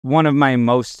one of my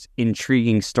most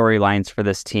intriguing storylines for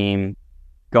this team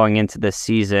going into this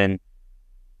season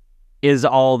is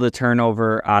all the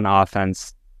turnover on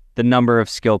offense, the number of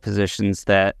skill positions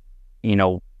that,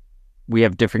 we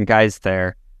have different guys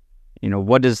there.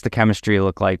 What does the chemistry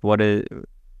look like?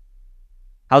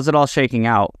 How's it all shaking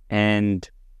out? And,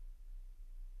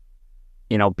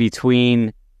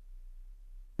 between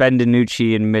Ben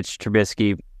DiNucci and Mitch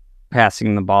Trubisky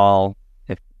passing the ball,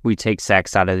 if we take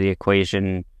sacks out of the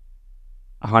equation,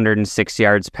 106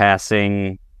 yards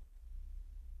passing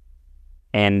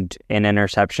and an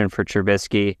interception for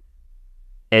Trubisky,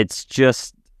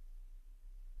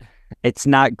 it's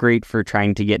not great for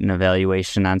trying to get an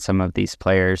evaluation on some of these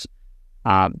players.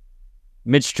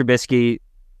 Mitch Trubisky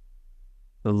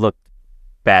looked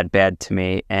bad to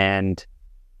me, and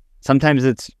sometimes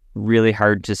it's really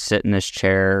hard to sit in this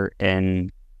chair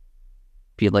and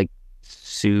be like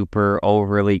super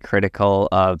overly critical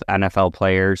of NFL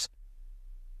players.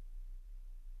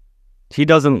 He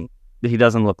doesn't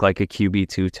look like a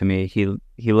QB2 to me.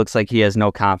 He looks like he has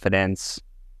no confidence.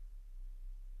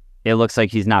 It looks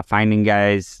like he's not finding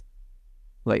guys.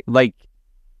 Like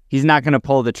he's not going to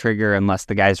pull the trigger unless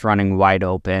the guy's running wide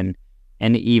open.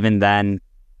 And even then,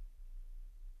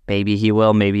 maybe he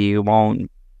will, maybe he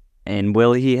won't. And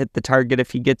will he hit the target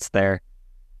if he gets there?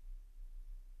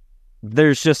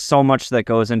 There's just so much that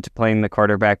goes into playing the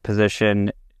quarterback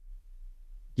position.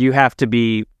 You have to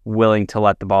be willing to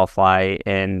let the ball fly,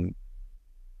 and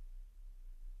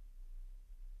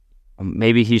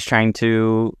maybe he's trying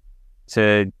to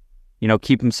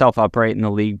keep himself upright in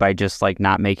the league by just like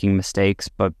not making mistakes,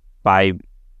 but by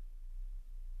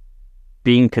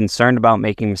being concerned about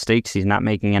making mistakes, he's not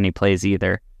making any plays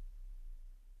either.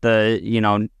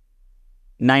 The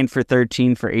 9 for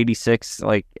 13 for 86,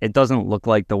 like, it doesn't look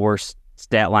like the worst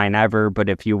stat line ever, but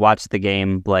if you watch the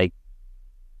game, like,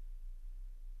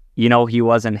 he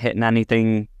wasn't hitting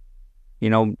anything,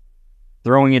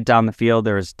 throwing it down the field.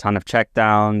 There was a ton of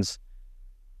checkdowns,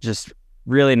 just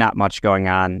really not much going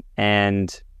on.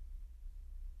 And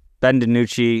Ben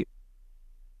DiNucci,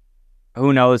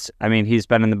 who knows? I mean, he's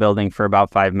been in the building for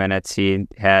about 5 minutes. He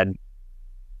had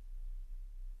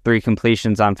 3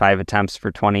 completions on 5 attempts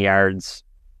for 20 yards.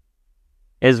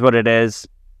 Is what it is.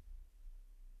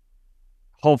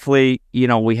 Hopefully,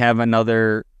 we have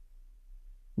another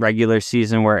regular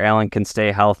season where Allen can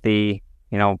stay healthy.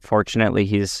 Fortunately,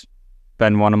 he's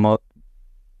been one of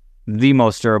the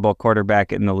most durable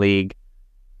quarterback in the league.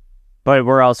 But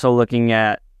we're also looking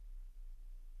at,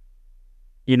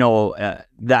 the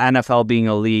NFL being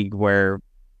a league where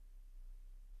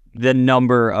the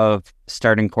number of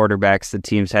starting quarterbacks the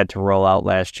teams had to roll out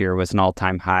last year was an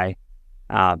all-time high.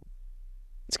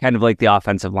 It's kind of like the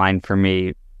offensive line for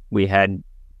me. We had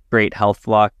great health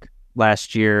luck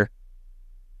last year.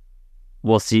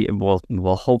 We'll see.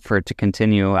 We'll hope for it to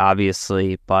continue,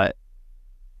 obviously, but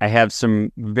I have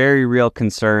some very real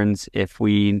concerns if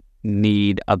we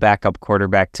need a backup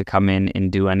quarterback to come in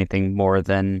and do anything more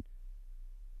than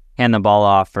hand the ball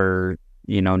off or,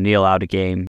 kneel out a game.